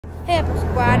Hey up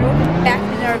squad, welcome back to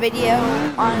another video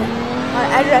on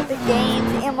Other Epic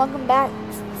Games, and welcome back.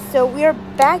 So we are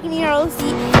back in ERLC.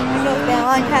 I know it's been a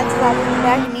long time since I've been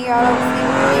back in ERLC.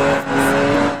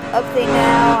 Update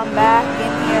now, I'm back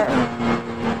in here.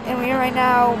 And we are right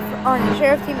now on the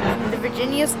sheriff team in the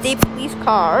Virginia State Police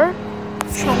car.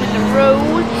 Showing the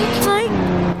road. Like,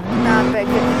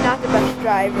 not the best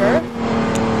driver.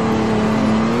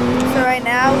 So right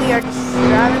now we are just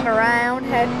driving around,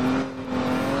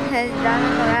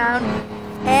 driving around,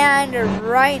 and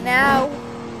right now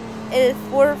it is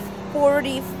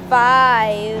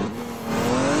 4:45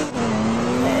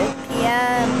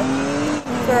 p.m.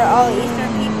 for all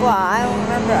Eastern people. I don't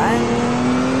remember.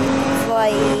 It's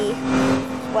like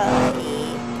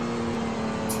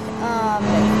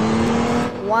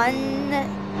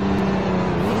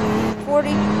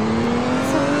 1:40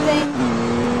 something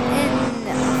in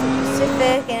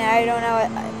Pacific, and I don't know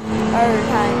what other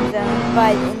time zone,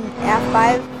 but at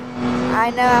 5,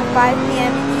 I know at 5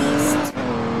 p.m. East,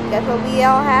 that's what we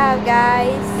all have,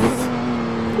 guys.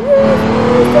 You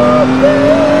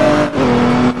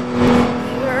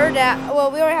heard that?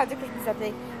 Well, we already have the Christmas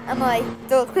update. I'm like,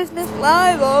 the Christmas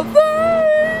live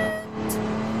event! It's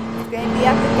going to be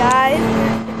epic, guys.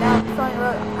 Now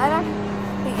I'm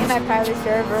actually in my private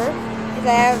server, because I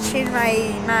have changed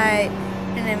my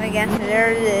name again, so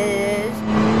there it is.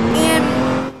 And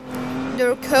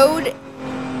the code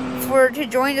to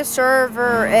join the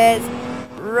server is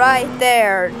right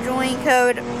there. Join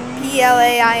code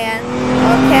PLAIN,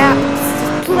 or caps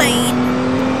plane,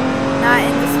 not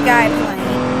in the sky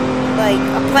plane, like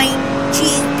a plain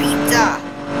cheese pizza.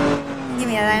 Give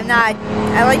me that.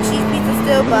 I like cheese pizza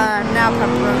still, but I'm not a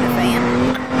pepperoni fan.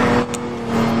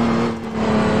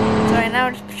 So right now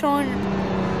we're just patrolling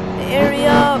the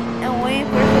area and waiting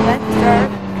for the event to start.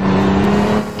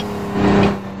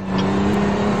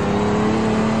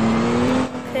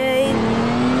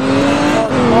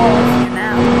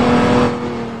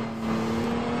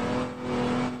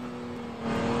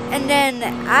 And then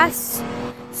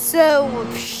so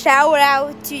shout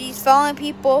out to these fallen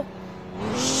people.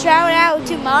 Shout out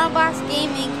to Roblox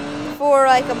Gaming for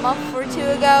like a month or two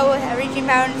ago, reaching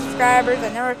 500 subscribers. I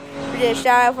never did a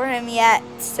shout out for him yet.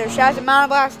 So shout out to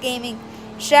Roblox Gaming.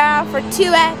 Shout out for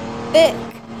 2 epic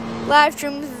live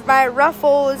streams by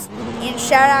Ruffles, and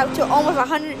shout out to almost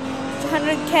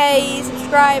 100K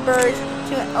subscribers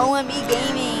to OMB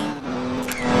Gaming.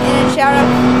 And a shout out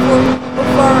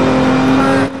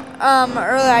earlier, I'm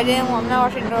not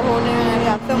watching the whole thing,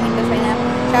 I'm filming this right now.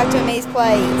 Shout out to Amaze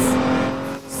Plays.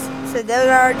 So those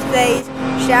are today's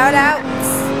shout outs.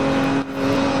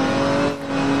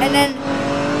 And then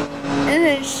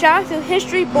shout out to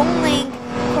History Bowling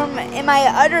from in my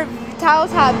other Top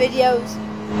videos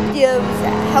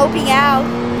helping out.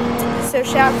 So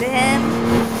shout out to him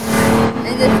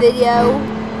in this video.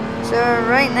 So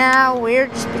right now we're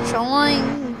just patrolling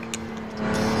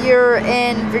here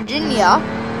in Virginia.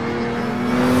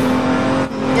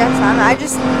 I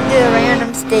just did a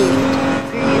random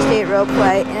Virginia State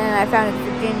roleplay, and I found a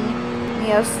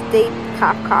Virginia State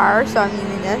cop car, so I'm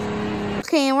using this.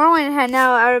 Okay, and we're going to head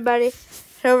now, everybody,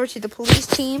 head over to the police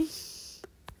team.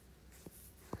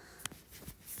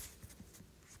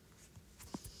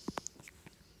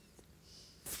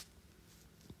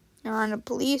 Now on the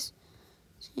police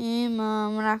team,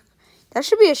 that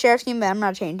should be a sheriff's team, but I'm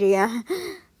not changing it.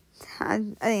 I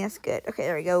think that's good. Okay,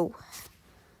 there we go.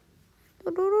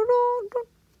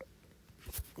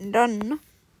 Done.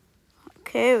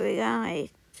 Okay, we got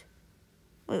wait,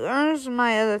 where's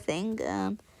my other thing?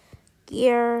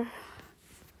 Gear.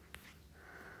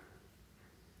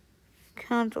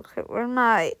 Okay, where's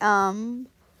my can't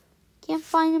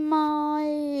find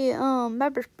my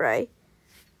pepper spray.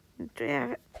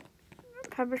 Yeah,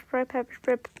 pepper spray.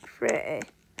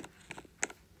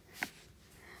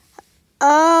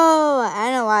 Oh,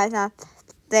 I know why it's not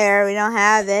there. We don't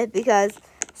have it because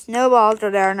snowballs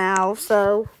are there now.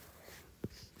 So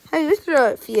I used to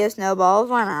throw a few snowballs.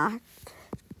 Why not?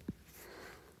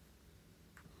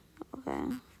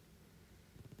 Okay.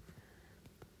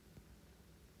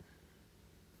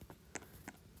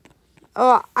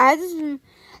 Oh, I had to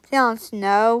stay on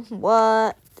snow.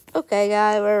 What? Okay,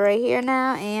 guys, we're right here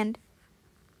now and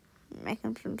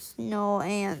making some snow,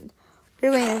 and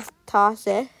we're going to toss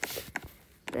it.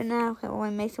 But now we're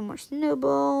going to make some more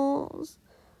snowballs.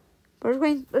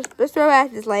 Let's throw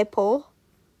back this light pole.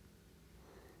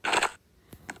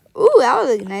 Ooh, that was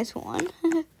a nice one.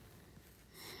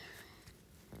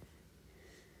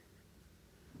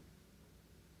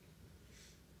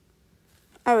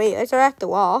 Alright, let's throw back the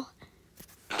wall.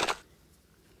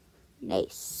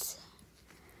 Nice.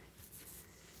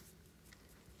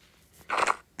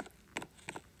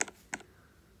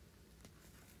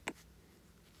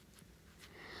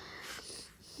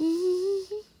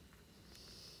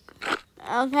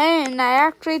 Okay, and I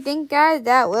actually think, guys,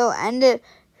 that will end it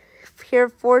here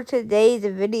for today's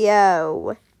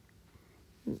video.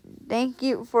 Thank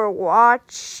you for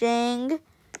watching,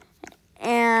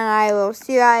 and I will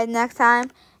see you guys next time.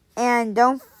 And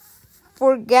don't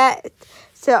forget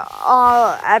to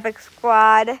all Epic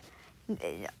Squad,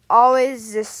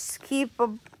 always just keep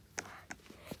on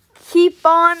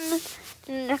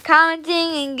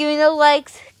commenting and giving the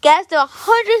likes. Get to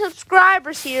 100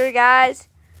 subscribers here, guys.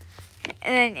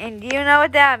 And you know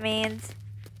what that means.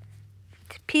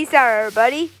 Peace out,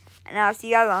 everybody. And I'll see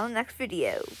you guys on the next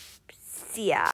video. See ya.